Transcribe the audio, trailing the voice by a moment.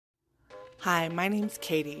Hi, my name's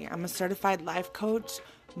Katie. I'm a certified life coach,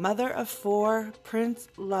 mother of 4, prince,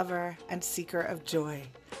 lover, and seeker of joy.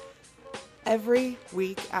 Every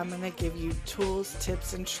week, I'm going to give you tools,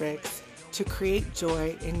 tips, and tricks to create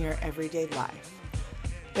joy in your everyday life.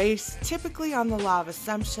 Based typically on the law of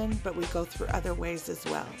assumption, but we go through other ways as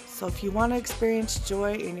well. So if you want to experience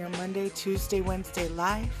joy in your Monday, Tuesday, Wednesday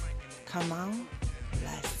life, come on,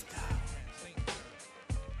 let's go.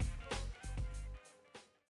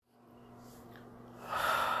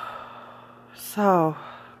 So,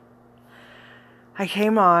 I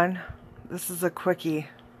came on. This is a quickie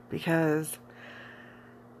because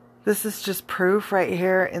this is just proof right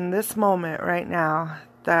here in this moment right now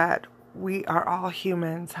that we are all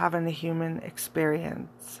humans having a human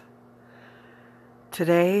experience.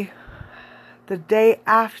 Today, the day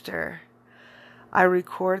after I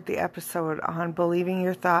record the episode on believing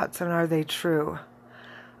your thoughts and are they true,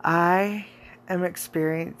 I am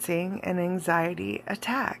experiencing an anxiety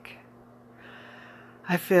attack.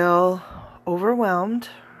 I feel overwhelmed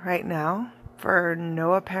right now for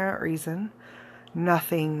no apparent reason.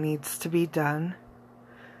 Nothing needs to be done.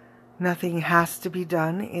 Nothing has to be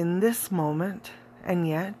done in this moment. And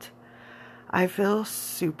yet, I feel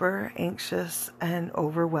super anxious and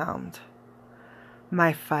overwhelmed.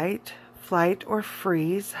 My fight, flight, or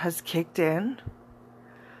freeze has kicked in.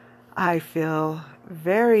 I feel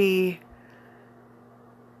very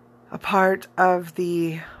a part of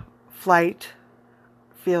the flight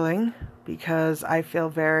feeling because I feel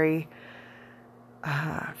very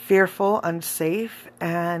fearful, unsafe,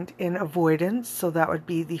 and in avoidance, so that would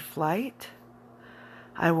be the flight.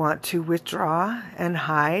 I want to withdraw and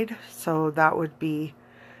hide, so that would be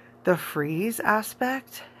the freeze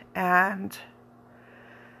aspect, and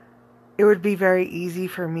it would be very easy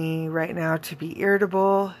for me right now to be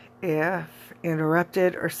irritable if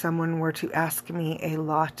interrupted or someone were to ask me a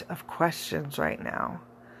lot of questions right now.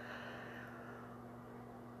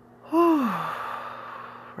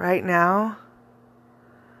 Right now,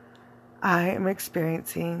 I am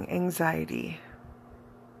experiencing anxiety.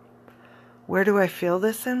 Where do I feel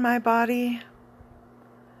this in my body?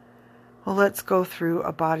 Well, let's go through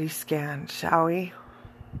a body scan, shall we?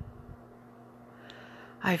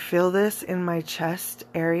 I feel this in my chest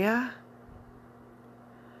area.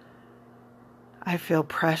 I feel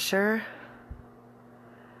pressure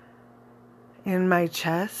in my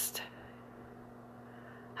chest.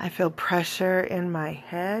 I feel pressure in my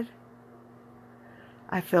head.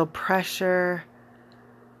 I feel pressure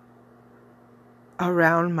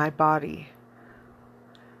around my body.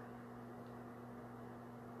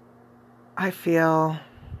 I feel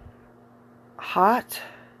hot,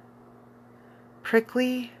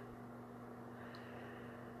 prickly.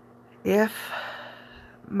 If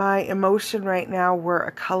my emotion right now were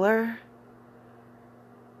a color,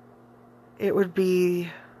 it would be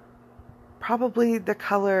probably the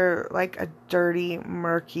color like a dirty,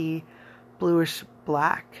 murky, bluish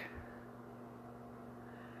black.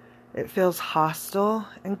 It feels hostile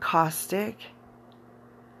and caustic.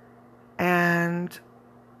 And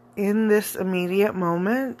in this immediate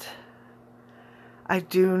moment, I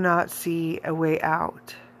do not see a way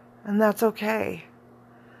out. And that's okay.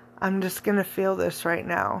 I'm just going to feel this right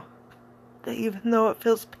now. That even though it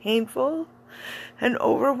feels painful and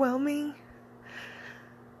overwhelming,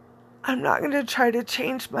 I'm not going to try to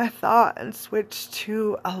change my thought and switch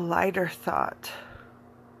to a lighter thought.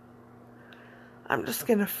 I'm just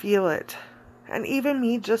going to feel it. And even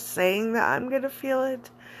me just saying that I'm going to feel it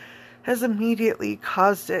has immediately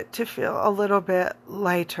caused it to feel a little bit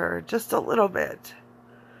lighter. Just a little bit.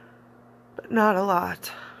 But not a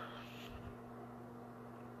lot.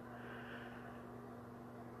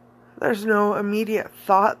 There's no immediate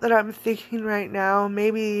thought that I'm thinking right now.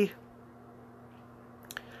 Maybe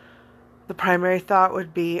the primary thought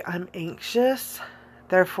would be, I'm anxious,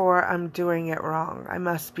 therefore I'm doing it wrong. I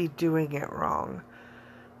must be doing it wrong.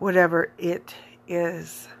 Whatever it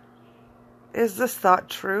is. Is this thought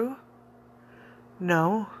true?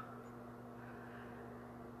 No.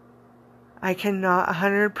 I cannot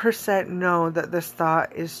 100% know that this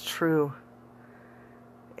thought is true.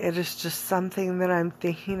 It is just something that I'm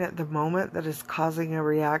thinking at the moment that is causing a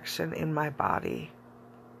reaction in my body.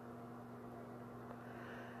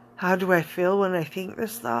 How do I feel when I think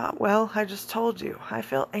this thought? Well, I just told you. I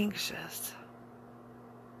feel anxious.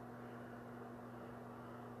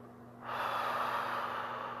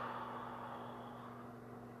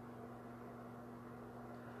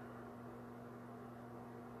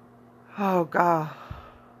 Oh, God.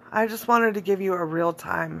 I just wanted to give you a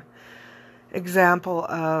real-time example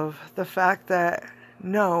of the fact that,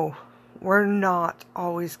 no, we're not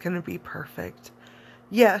always going to be perfect.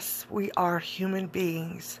 Yes, we are human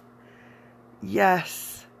beings.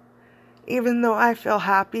 Yes, even though I feel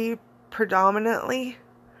happy predominantly,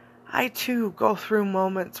 I too go through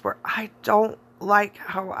moments where I don't like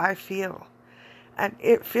how I feel. And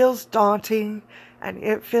it feels daunting and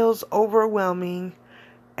it feels overwhelming.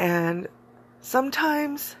 And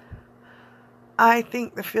sometimes I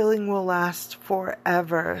think the feeling will last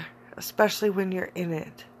forever, especially when you're in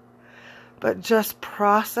it. But just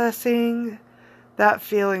processing that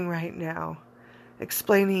feeling right now,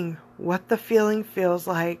 explaining what the feeling feels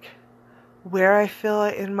like, where I feel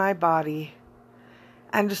it in my body,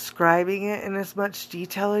 and describing it in as much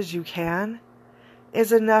detail as you can,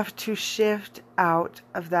 is enough to shift out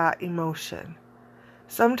of that emotion.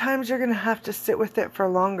 Sometimes you're going to have to sit with it for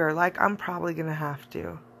longer, like I'm probably going to have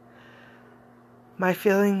to. My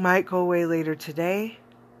feeling might go away later today.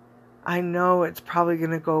 I know it's probably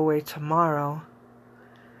going to go away tomorrow.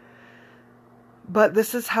 But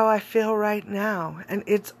this is how I feel right now, and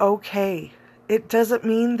it's okay. It doesn't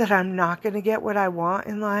mean that I'm not going to get what I want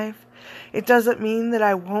in life. It doesn't mean that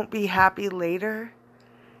I won't be happy later.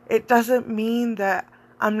 It doesn't mean that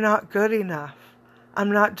I'm not good enough,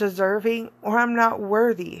 I'm not deserving, or I'm not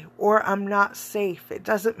worthy, or I'm not safe. It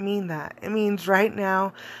doesn't mean that. It means right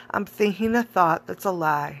now I'm thinking a thought that's a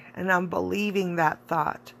lie, and I'm believing that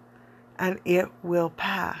thought, and it will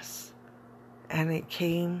pass. And it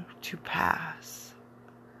came to pass.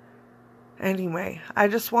 Anyway, I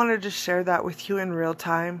just wanted to share that with you in real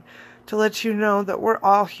time to let you know that we're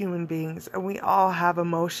all human beings and we all have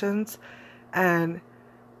emotions, and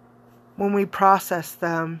when we process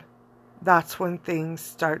them, that's when things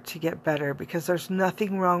start to get better, because there's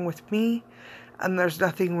nothing wrong with me and there's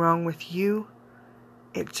nothing wrong with you.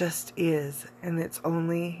 It just is, and it's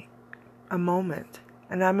only a moment.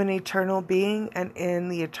 And I'm an eternal being, and in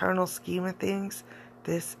the eternal scheme of things,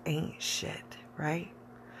 this ain't shit, right?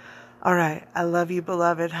 All right, I love you,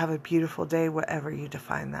 beloved. Have a beautiful day, whatever you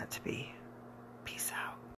define that to be. Peace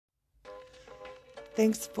out.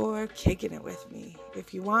 Thanks for kicking it with me.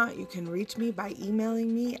 If you want, you can reach me by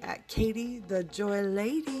emailing me at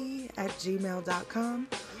katiethejoylady@gmail.com,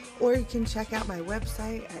 or you can check out my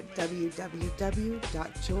website at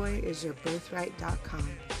www.joyisYourBirthright.com.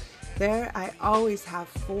 There, I always have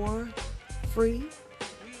 4 free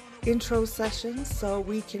intro sessions, so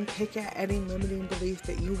we can pick at any limiting belief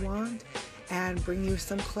that you want and bring you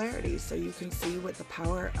some clarity so you can see what the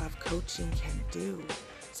power of coaching can do.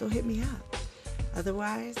 So hit me up.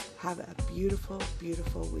 Otherwise, have a beautiful,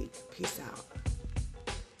 beautiful week. Peace out.